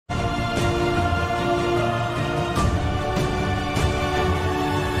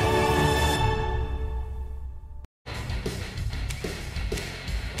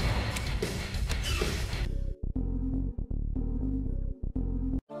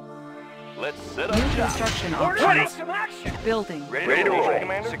Let's set up New shop. construction Ready. options. Building. Ready to roll,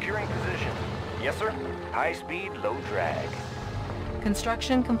 Commander. Securing position. Yes, sir. High speed, low drag.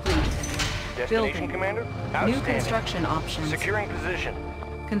 Construction complete. Destination, Building. Commander. New Outstanding. construction options. Securing position.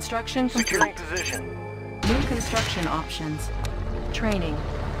 Construction Securing complete. position. New construction options. Training.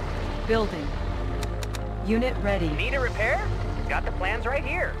 Building. Unit ready. Need a repair? Got the plans right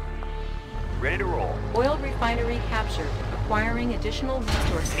here. Ready to roll. Oil refinery captured. Acquiring additional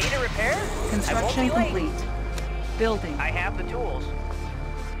resources. Need a repair? Construction I won't be late. complete. Building. I have the tools.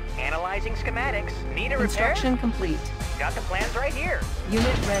 Analyzing schematics. Need a Construction complete. repair? Got the plans right here.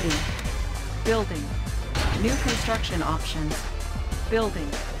 Unit ready. Building. New construction options. Building.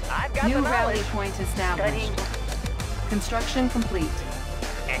 I've got New the rally knowledge. point established. Construction complete.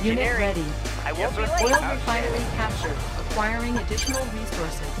 Unit Engineering. ready. I won't be Yes, late. sir. Oil refinery captured. Acquiring additional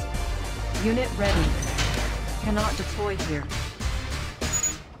resources. Unit ready. Cannot deploy here.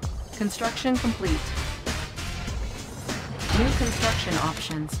 Construction complete. New construction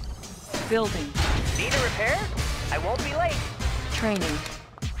options. Building. Need a repair? I won't be late. Training.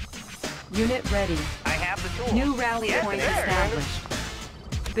 Unit ready. I have the tools. New rally Yes, point sir.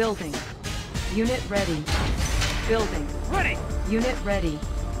 established. Building. Unit ready. Building. Ready. Unit ready.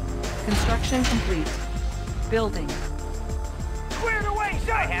 Construction complete. Building. Squared away,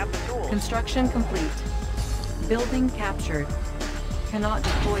 sir. I have the tools. Construction complete. Building captured. Cannot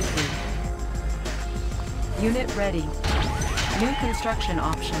deploy here. Unit ready. New construction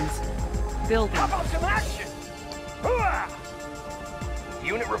options. Building. How about some action? Hooah!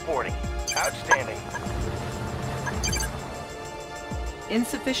 Unit reporting. Outstanding.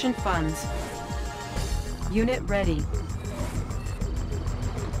 Insufficient funds. Unit ready.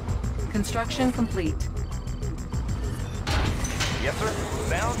 Construction complete. Yes, sir.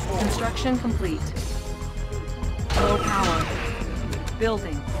 Bound forward. Construction complete. Low power.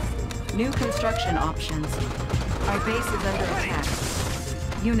 Building. New construction options. Our base is under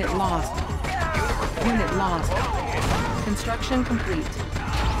attack. Unit lost. Unit lost. Construction complete.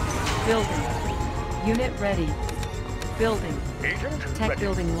 Building. Unit ready. Building. Agent, Tech ready.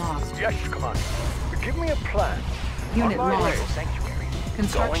 building lost. Yes, Commander. Give me a plan. Unit On my way. lost. Sanctuary.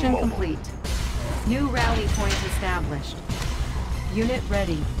 Construction Going mobile. complete. New rally point established. Unit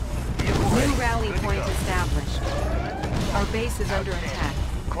ready. New rally point established. Our base is under attack.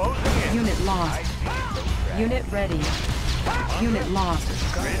 Closing in. Unit lost. Unit ready. Unit lost.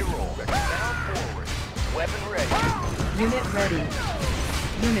 Ready to roll. Bound forward. Weapon ready. Unit ready.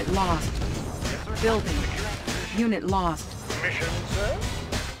 Unit lost. Building. Unit lost. Mission, sir?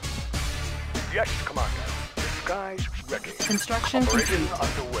 Yes, Commander. Disguise ready. Construction Operation complete.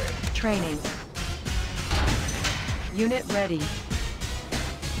 underway. Training. Unit ready.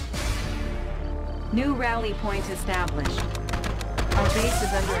 New rally point established. Our base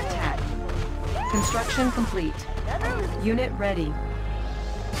is under attack. Construction complete. Unit ready.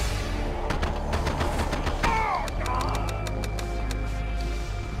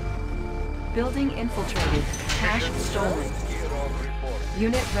 Building infiltrated. Cash stolen.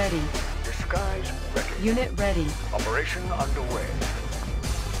 Unit ready. Disguise ready. Unit ready. Operation underway.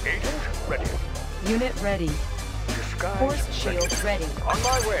 Agent ready. Unit ready. Disguise Force ready. shield ready. On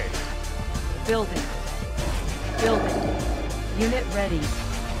my way. Building. Building. Unit ready.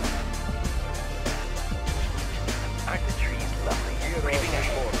 Aren't the trees lovely? Braving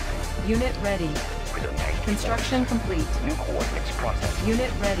ashore. Unit ready. Presentation. Construction complete. New coordinates processed.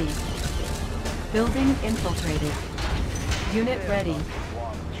 Unit ready. Building infiltrated. Unit ready.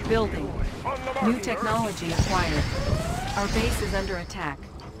 Building. On the mark, New sir. technology acquired. Our base is under attack.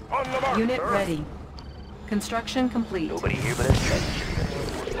 On the mark, Unit sir. ready. Construction complete. Nobody here but us.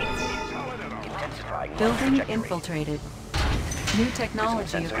 Intensifying Building trajectory. infiltrated. New technology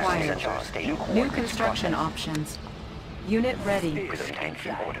Sensors acquired. sensors state. New coordinates construction processed. options. Unit ready.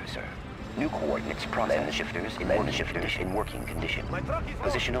 Presentation order, sir. New coordinates processed. Lens shifters in working condition.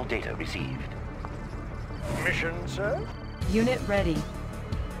 Positional data received. Mission, sir? Unit ready.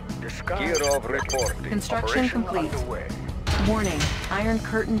 Gear of reporting. Construction complete. Underway. Warning. Iron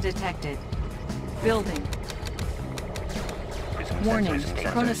curtain detected. Building. Warning.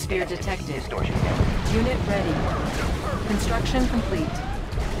 Chronosphere detected. Distortion. Unit ready. Construction complete.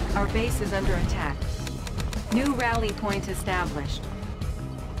 Our base is under attack. New rally point established.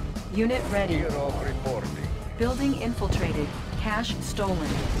 Unit ready. Gear of reporting. Building infiltrated. Cash stolen.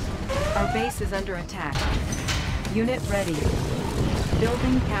 Our base is under attack. Unit ready.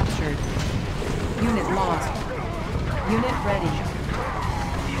 Building captured. Unit lost. Unit ready.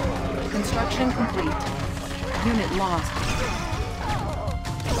 Construction complete. Unit lost.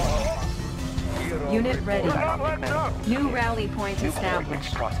 Unit ready. New rally point New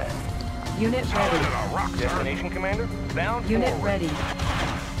established. coordinates processed. Unit ready. Destination, Commander? Bound Unit forward. ready.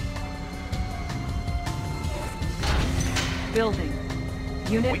 Building.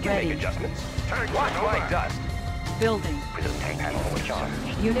 We Unit can ready. make adjustments. Watch my dust. Building. Prism tank panel charged.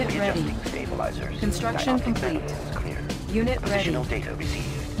 Unit ready. Readjusting stabilizers. Construction Diagnostic complete. panel clear. Unit ready. Positional data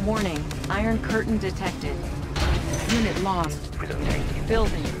received. Warning. Iron curtain detected. Unit lost. Prism tank in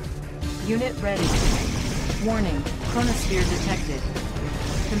Building. Unit ready. Warning. Chronosphere detected.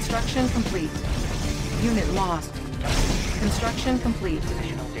 Construction complete. Unit lost. Construction complete.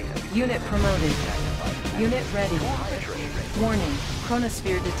 positional data received. Unit promoted. Unit ready. Warning.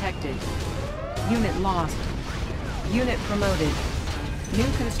 Chronosphere detected. Unit lost. Unit promoted. New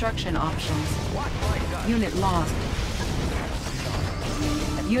construction options. Unit lost.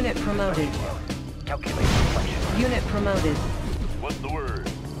 Unit promoted. Calculate reflection. Unit promoted. What's the word?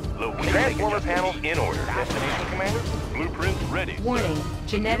 Location. Transformer panels in order. Destination, Commander? Blueprint ready. Warning.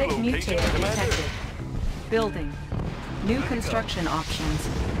 Genetic New location, mutator Commander? detected. Building. New construction options.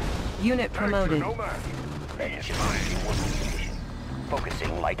 Unit promoted.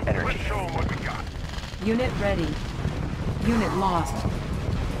 Focusing light energy. Unit ready. Unit lost.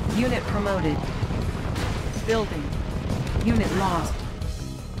 Unit promoted. Building. Unit lost.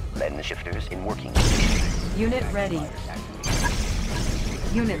 Lens shifters in working condition. Unit ready.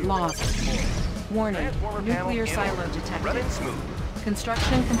 Unit lost. Warning. Transformer panel Nuclear in silo order. detected. Running smooth.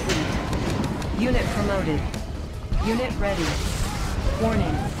 Construction complete. Unit promoted. Unit ready.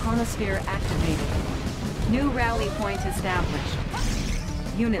 Warning. Chronosphere activated. New rally point established.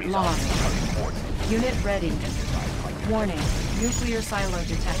 Unit lost. Unit ready. Warning. Nuclear silo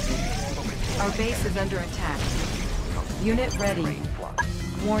detected. Our base is under attack. Unit ready.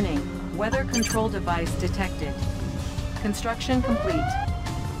 Warning. Weather control device detected. Construction complete.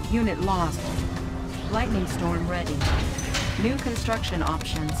 Unit lost. Lightning storm ready. New construction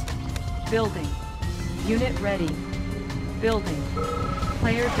options. Building. Unit ready. Building.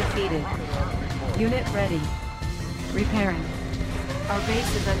 Player defeated. Unit ready. Repairing. Our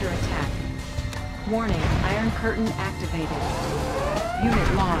base is under attack. Warning. Iron curtain activated.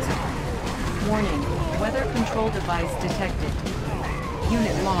 Unit lost. Warning. Weather control device detected.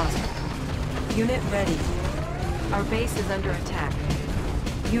 Unit lost. Unit ready. Our base is under attack.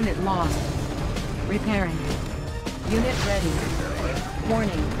 Unit lost. Repairing. Unit ready.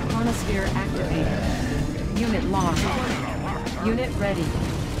 Warning. Chronosphere activated. Unit lost. Unit ready.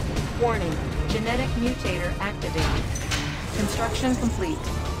 Warning. Genetic mutator activated. Construction complete.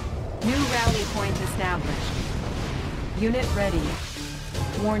 New rally point established. Unit ready.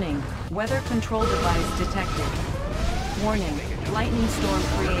 Warning. Weather control device detected. Warning. Lightning storm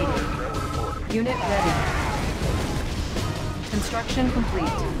created. Unit ready. Construction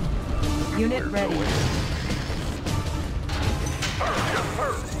complete. Unit ready.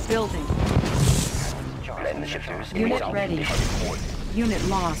 Building. Lens shifters in Unit working ready. condition. Unit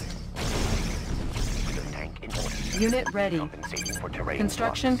lost. Prism tank in order. Unit ready. Compensating for terrain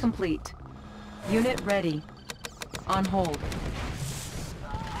Construction flux. complete. Unit ready. On hold.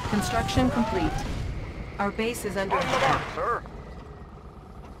 Construction complete. Our base is under attack. Sir.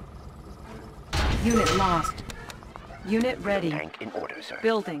 Unit lost. Unit ready. Tank in order, sir.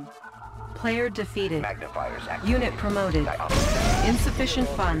 Building. Player defeated. Magnifiers activated. Unit promoted. Insufficient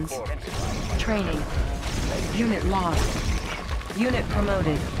funds. Training. Unit lost. Unit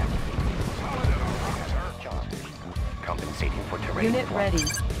promoted. Compensating for terrain Unit flux. ready.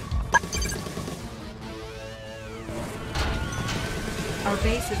 Our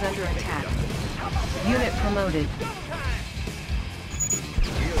base is under attack. Unit promoted.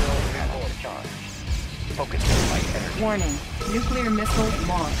 Focusing light energy. Warning. Nuclear missile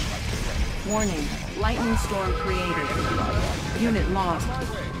launched. Warning. Lightning storm created. Unit lost.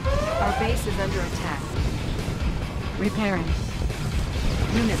 Our base is under attack. Repairing.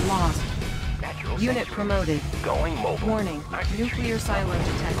 Unit lost. Natural Unit sensor. promoted. Going mobile. Warning. Nuclear silo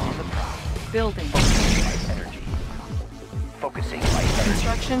detected. Building. Light energy. Focusing light energy.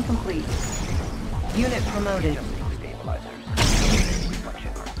 Construction complete. Unit promoted. Stabilizers.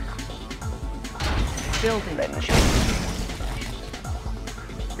 Reflection. Building. Lens shifters.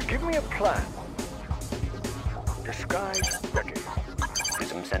 Give me a plan. Disguise ready.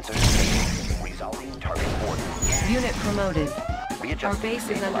 Prism sensors. Resolving target coordinates. Unit promoted. Readjusting Our base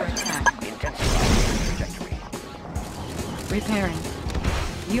is under stabilizers. attack. Intensifying trajectory. Repairing.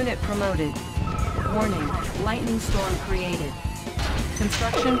 Unit promoted. Warning. Lightning storm created.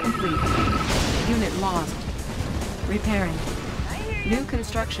 Construction complete. Unit lost. Repairing. New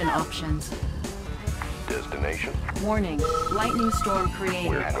construction options. Destination. Warning. Lightning storm created.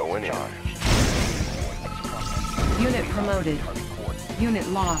 We're going in. Unit promoted. Unit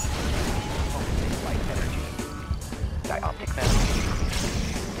lost. Dioptic manifold.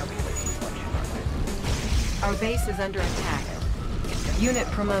 Our base is under attack. Unit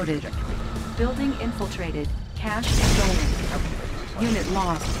promoted. Building infiltrated. Cache stolen. Unit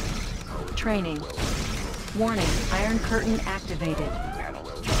lost. Training. Warning, Iron Curtain activated.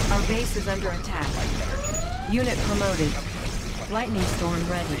 Our base is under attack. Unit promoted. Lightning Storm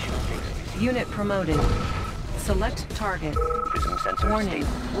ready. Unit promoted. Select target. Prism sensor Warning,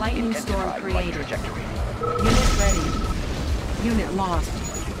 stable. lightning storm Intensifying light created. trajectory. Unit ready. Unit lost.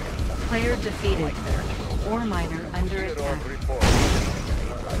 Player defeated. Ore miner under attack.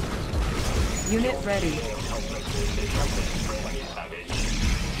 Unit ready.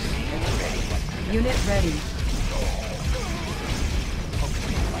 Unit ready.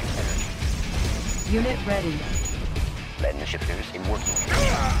 Unit ready. Lens shifters in working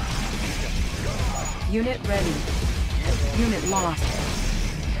condition. Unit ready. Unit lost.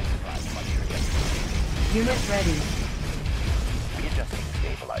 Unit ready. Readjusting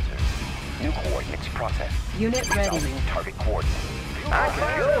stabilizer. New coordinates processed. Unit ready. Resolving target coordinates. I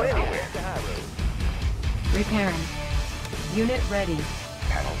can go anywhere. Repairing. Unit ready.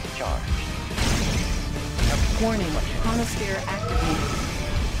 Panels charged. Warning, chronosphere activated.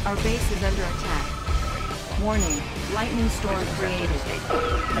 Our base is under attack. Warning, lightning storm created.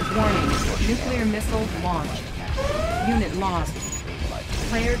 Warning, nuclear missile launched. Unit lost.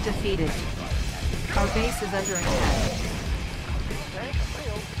 Player defeated. Our base is under attack.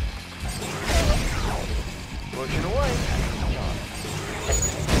 Pushing away.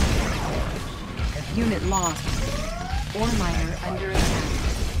 Unit lost. Ore miner under attack.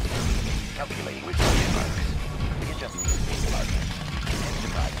 Calculating reduction marks. Readjusting stabilizer.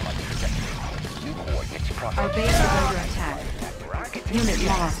 Intensifying light trajectory. New coordinates processed. Our base is under attack. Unit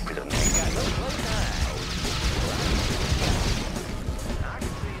lost. Prism sensor.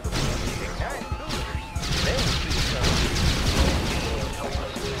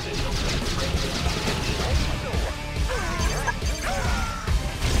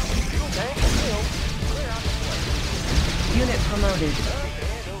 Unit promoted.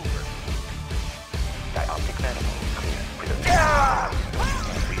 Dioptic manifold clear. Prism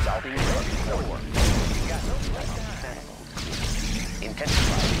resolving core. Manifold clear.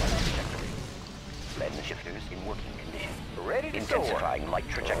 Intensifying light trajectory. Lens shifters in working condition. Ready to soar. Intensifying light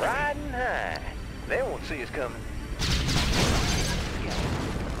trajectory. Riding high. They won't see us coming.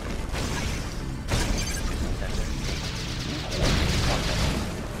 Prism sensor stable. New coordinates processed.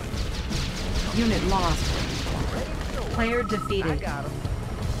 Unit lost. Player defeated.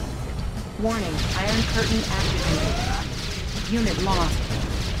 Warning, Iron Curtain activated. Unit lost.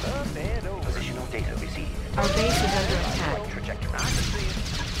 Up and over. Positional data received. Our base is under attack. Light trajectory.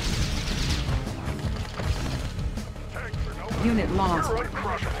 Unit lost.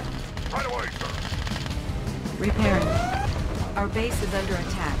 Right away, sir. Repairing. Our base is under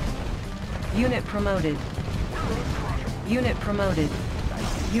attack. Unit promoted. Unit promoted.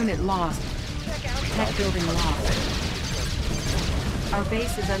 Unit lost. Tech building lost. Our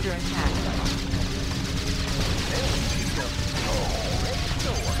base is under attack.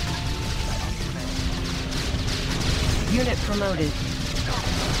 Unit promoted.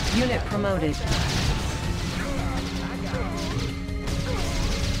 Unit promoted.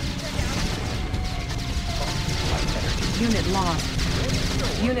 Unit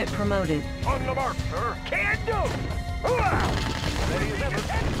lost. Unit promoted. On the mark, sir. Can do. Hooah! Ready as ever.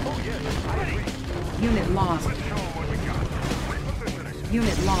 Oh yes. Ready. Unit lost. Show 'em what we got.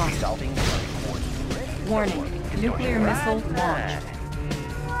 Unit lost. Resolving target coordinates. Warning, nuclear missile launched.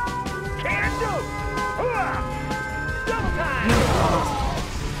 Can do. Hooah! Double time. Unit lost.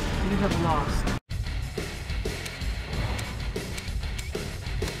 You have lost.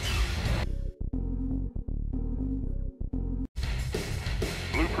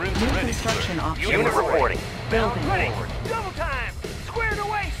 Blueprints New ready, construction sir. options. Unit reporting. Building. Ready. Double time. Squared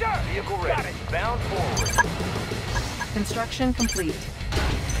away, sir. Vehicle ready. Got it. Bound forward. Construction complete.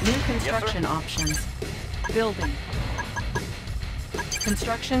 New construction options. Building.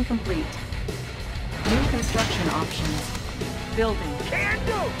 Construction complete. New construction options. Building. Can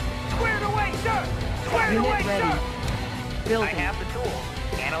do. Squared away, sir. Squared Unit away, ready. sir. Building. I have the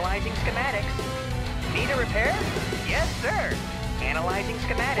tools. Analyzing schematics. Need a repair? Yes, sir. Analyzing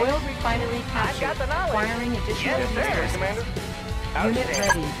schematics. Oil refinery I've captured. got the knowledge. Acquiring additional Yes, sir, resources. Commander. Unit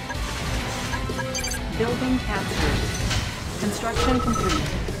ready. Building captured. Construction complete.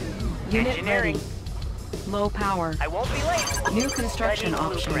 Unit Engineering. ready. Low power. I won't be late. New construction Ready,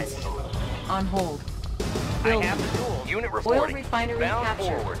 options. blueprint. On hold. I Building. have the tools. Unit Oil reporting. refinery Bound captured.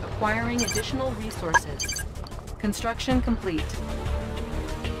 forward. Acquiring additional resources. Construction complete.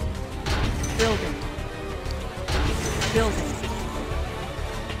 Building. Building.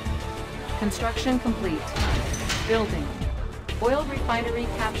 Construction complete. Building. Oil refinery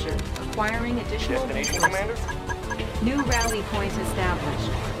captured. Acquiring additional Destination, resources. Commander? New rally point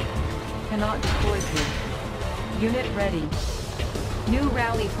established. Cannot deploy here. Unit ready. New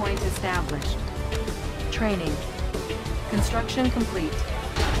rally point established. Training. Construction complete.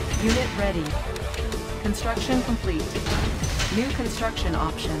 Unit ready. Construction complete. New construction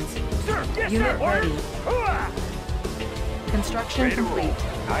options. Sir, yes, Unit sir. ready. Hooah! Construction Ready to roll. complete.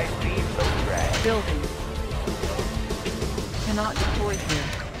 High speed, low drag. Building. Cannot deploy here.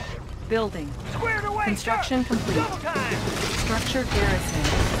 Building. Squared away, Construction sir. complete. Double time. Structure garrison.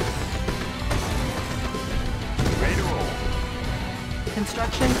 Ready to roll.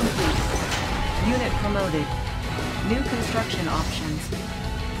 Construction complete. Unit promoted. New construction options.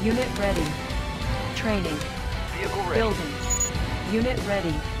 Unit ready. Training. Vehicle ready. Building. Unit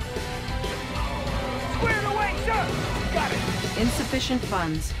ready. Squared away, sir. Got it. Insufficient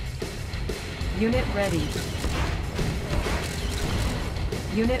funds. Unit ready.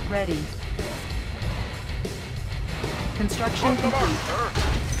 Unit ready. Construction On the mark,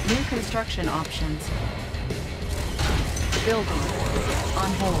 complete. sir. New construction options. Building.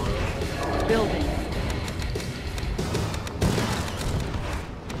 On hold. Building.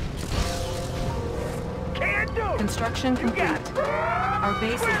 Can do. Construction You got complete. it. Our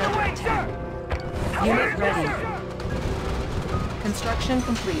base is Squared under away, attack. sir. Unit ready. Sir. Construction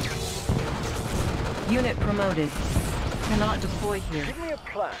complete. Unit promoted. Cannot deploy here. Give me a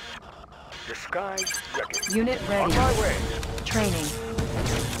plan. Disguise ready. Unit On ready. my way. Training.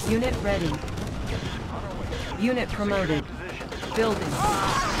 Unit ready. Unit promoted. Building.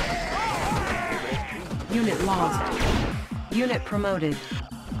 Unit lost. Unit promoted.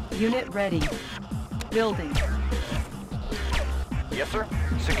 Unit ready. Building. Yes, sir.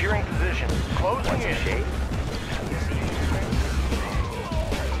 Securing position. Closing in. Shade.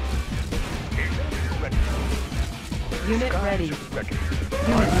 Unit ready.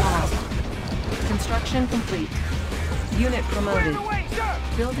 Unit lost. Construction complete. Unit promoted. Away, sir.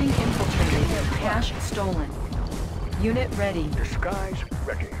 Building infiltrated. Cash stolen. Unit ready. Disguise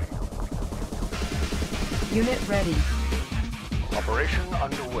ready. Unit ready. Operation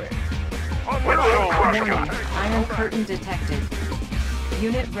underway. On Warning. Iron curtain detected.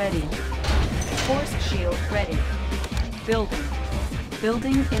 Unit ready. Force shield ready. Building.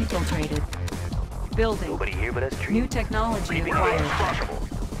 Building infiltrated. Building. Nobody here but us trees. New technology acquired.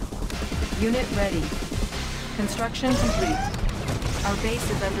 Unit ready. Construction complete. Our base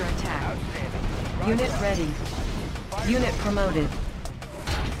is under attack. Unit ready. Unit promoted.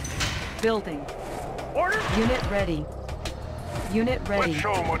 Building. Order. Unit ready. Unit ready. Let's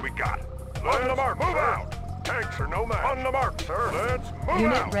show them what we got. On the mark. Move out. Tanks are no match. On the mark, sir. Let's move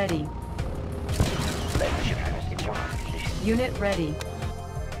Unit out. ready. Let the shifters in working condition. Unit ready.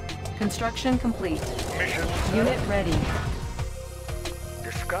 Construction complete. Mission. Unit ready.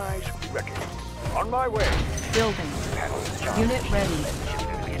 Disguise ready. On my way. Building. Panels charged. Unit ready.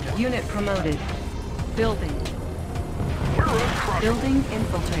 Shifters readjusted. Unit promoted. Building. We're uncrushable. Building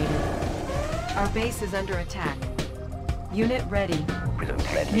infiltrated. Our base is under attack. Unit ready. Prism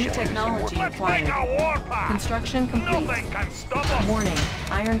thread New shifters in technology working Let's make acquired. a warpath. Construction complete. Nothing can stop us. Warning.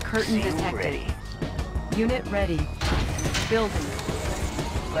 Iron curtain condition. detected. Ready. Unit ready. Building.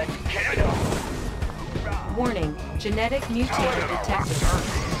 Let's Get it. Warning. Genetic mutator detected.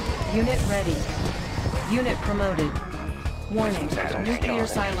 Unit ready. Unit promoted. Warning. Sensors Nuclear stable.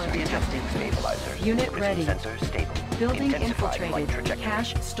 silo Readjusting detected. stabilizers. Unit Prism ready. Sensors stable. Building Intensified light infiltrated. trajectory.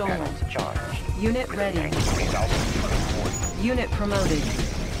 Cache stolen. Panels charged. Unit Prism ready. tank resolved. Unit promoted.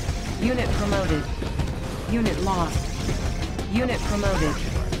 Unit promoted. Unit lost. Unit promoted.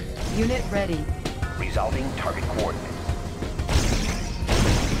 Unit ready. Resolving target coordinates.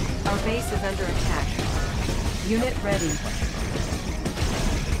 Our base is under attack. Unit ready.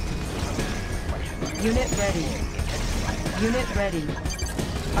 Unit ready. Unit ready.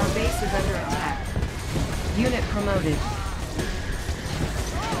 Our base is under attack. Unit promoted.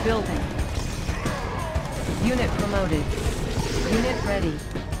 Building. Unit promoted. Unit ready.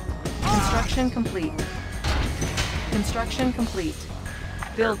 Construction complete. Construction complete.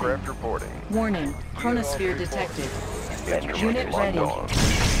 Building. Aircraft reporting. Warning. Chronosphere detected. Instruments Unit ready. on.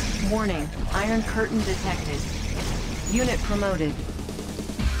 Warning. Iron curtain detected. Unit promoted.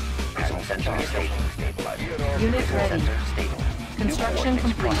 Prism sensors stable. Unit Prism ready. sensors stable. Construction New coordinates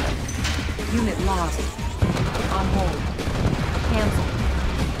complete. processed. Unit lost. On hold.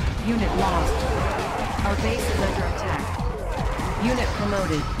 Cancelled. Unit lost. Our base is under attack. Unit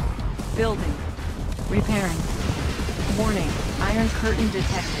promoted. Building. Repairing. Warning. Iron curtain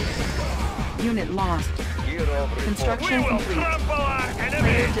detected. Unit lost. Construction complete.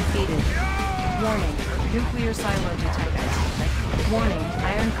 Player defeated. Warning, nuclear silo detected. Warning,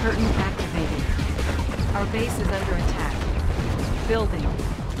 Iron Curtain activated. Our base is under attack. Building.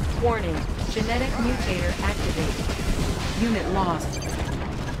 Warning, genetic mutator activated. Unit lost.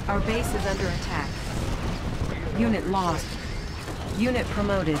 Our base is under attack. Unit lost. Unit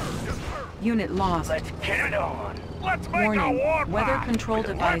promoted. Unit lost. Let's get it on. Let's make a Warning, war weather pact. control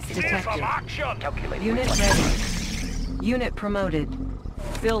device Let's see some detected. action. Calculating Unit reflection. ready. Unit promoted.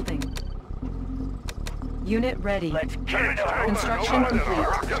 Building. Unit ready. Let's get it on. Construction complete.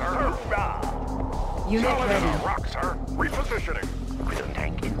 Unit ready. Rock, sir. Repositioning. Prism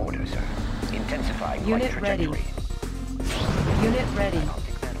tank in order, sir. Intensifying Unit light ready. trajectory. Unit ready.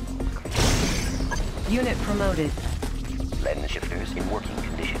 Unit promoted. Lens shifters in working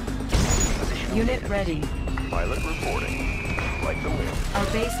condition. Positional Unit data ready. Pilot reporting. Like the wind. Our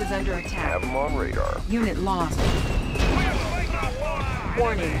base is under Have attack. them on radar. Unit lost.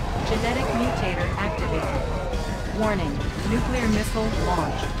 Warning, genetic mutator activated. Warning, nuclear missile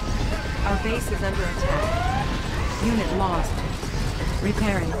launched. Our base is under attack. Unit lost.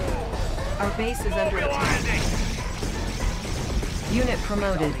 Repairing. Our base is under attack. Unit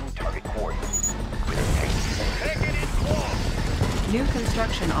promoted. target coordinates. Prism tank in order. New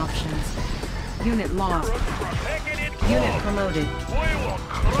construction options. Unit lost. Unit promoted.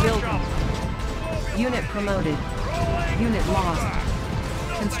 Building. Unit promoted. Unit lost.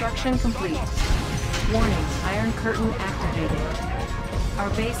 Construction complete. Warning, Iron Curtain activated. Our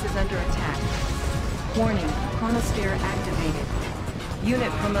base is under attack. Warning, Chronosphere activated.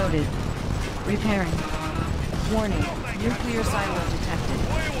 Unit promoted. Repairing. Warning, nuclear silo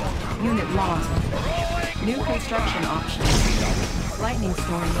detected. Unit lost. New construction options. Lightning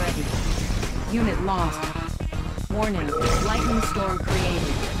storm ready. Unit lost. Warning, lightning storm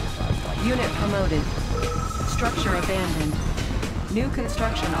created. Unit promoted. Structure abandoned. New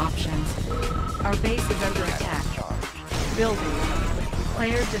construction options. Our base is under attack. Building.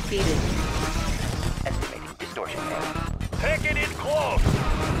 Player defeated. Estimating distortion error. Taking it close.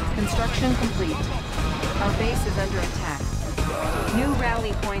 Construction complete. Our base is under attack. New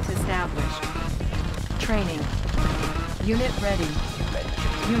rally point established. Training. Unit ready.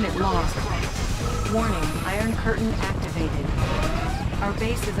 Unit lost. Warning, Iron Curtain activated. Our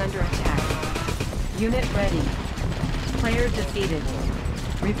base is under attack. Unit ready. Player defeated.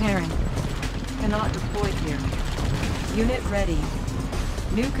 Repairing. Cannot deploy here. Unit ready.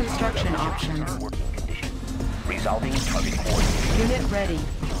 New construction options. Working condition. Resolving target coordinates. Unit ready.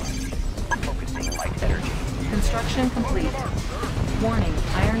 Focusing light energy. Construction complete. Warning,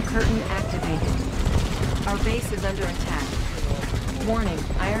 Iron Curtain activated. Our base is under attack. Warning,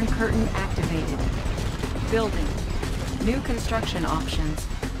 Iron Curtain activated. Building. New construction options.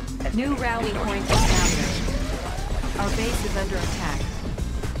 New rally point established. Our base is under attack.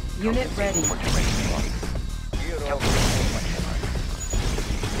 Unit ready.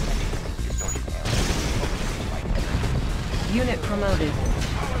 Unit promoted.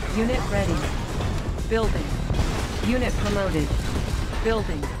 Unit ready. Building. Unit promoted.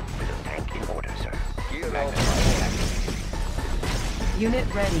 Building. Prism tank in order, sir. Unit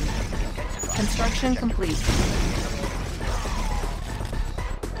ready. Construction complete.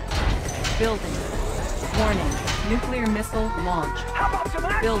 Building. Warning. Nuclear missile launched. How about some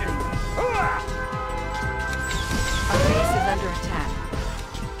action? Building. Our base is under attack.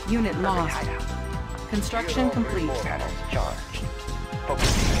 Unit lost. Construction complete. Panels charged.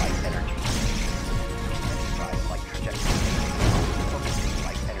 Focusing light energy. Intensifying light trajectory. Focusing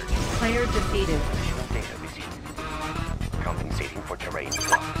light energy. Player defeated. Positional data received. Compensating for terrain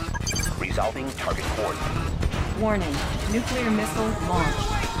flux. Resolving target coordinates. Warning. Nuclear missile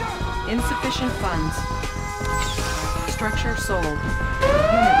launched. Insufficient funds. Structure sold.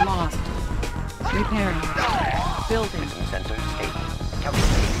 Unit lost. Repairing. Building. Prism sensors stable.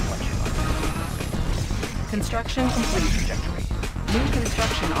 Calculating reflection. Construction complete. Trajectory. New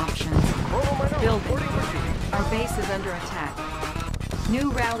construction options. Building. Our base is under attack.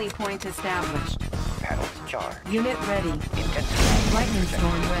 New rally point established. Panels charged. Unit ready. Intensifying Lightning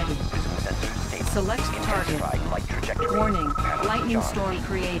storm ready. Prism sensors stable. Select target. Intensifying light trajectory. Warning. Panels Lightning charged. storm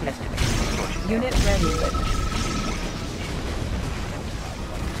created. Estimating distortion Unit error. ready.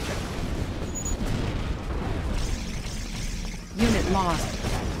 Unit lost.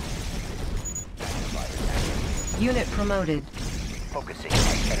 Unit promoted. Focusing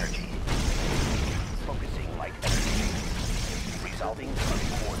light energy. Focusing light energy. Resolving target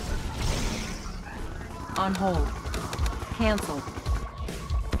coordinates. On hold. Cancel.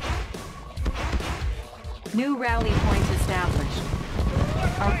 New rally point established.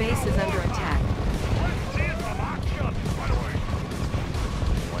 Our base is under attack.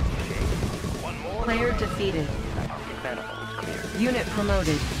 defeated. Optic manifolds clear. Unit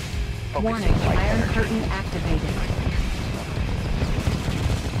promoted. Focusing Warning, light Iron energy. Curtain activated.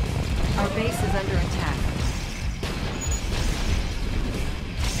 Our base is under attack.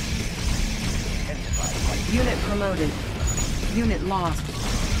 Intensify light. Unit promoted. Unit lost.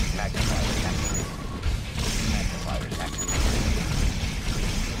 Magnifiers activated. Magnifiers activated.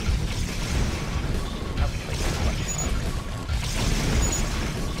 Calculating collection.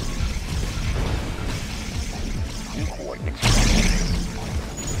 New coordinates.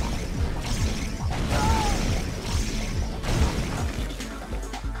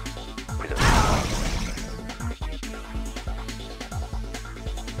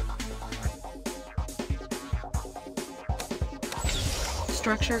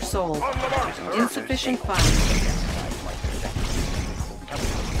 Structure sold. On the mark, sir. Insufficient funds.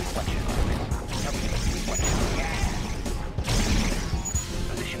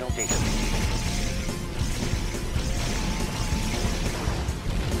 Positional data.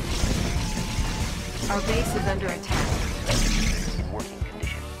 Our base is under attack. In working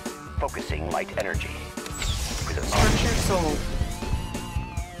condition. Focusing light energy. Structure sold.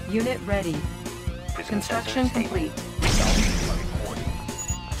 Unit ready. Construction complete.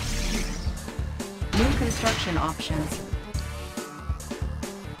 New construction options.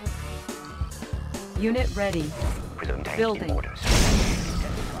 Unit ready. Building. Orders.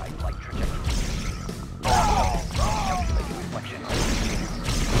 Intensified light trajectory. Calculating reflection.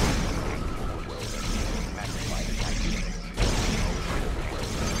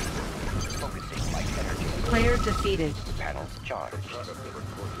 Focusing light energy. Player defeated. Panels charged.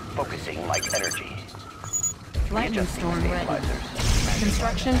 Focusing light energy. Lightning Readjusting storm ready. stabilizers.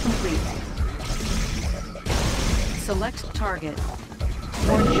 Construction complete. Select target.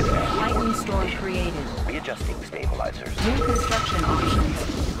 Warning, lightning storm created. Readjusting stabilizers. New construction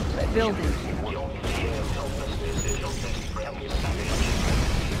options. Building.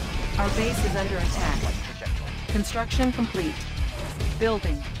 Our base is under attack. Construction complete.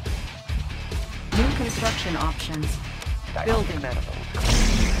 Building. New construction options. Building.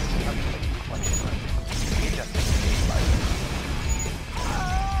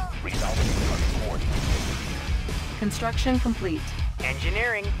 Construction complete.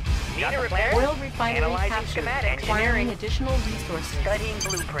 Engineering. Need a repair? Oil refinery Analyzing captured. schematics. Acquiring Engineering. additional resources. Studying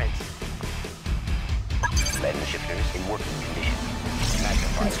blueprints. Lens shifters in working condition.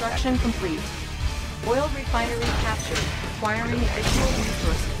 Construction complete. Oil refinery captured. Acquiring additional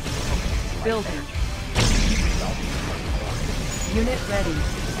resources. Building. Unit ready.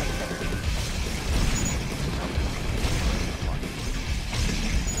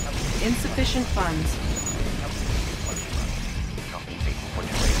 Insufficient funds.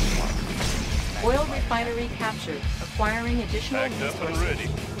 Oil refinery captured. Acquiring additional Packed up and resources.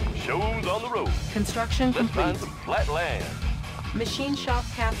 ready. Show's on the road. Construction Let's find complete. some flat land. Machine shop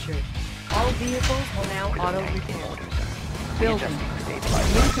captured. All vehicles will now auto repair. Building.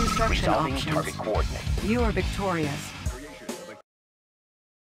 New construction options. Target coordinates. You are victorious.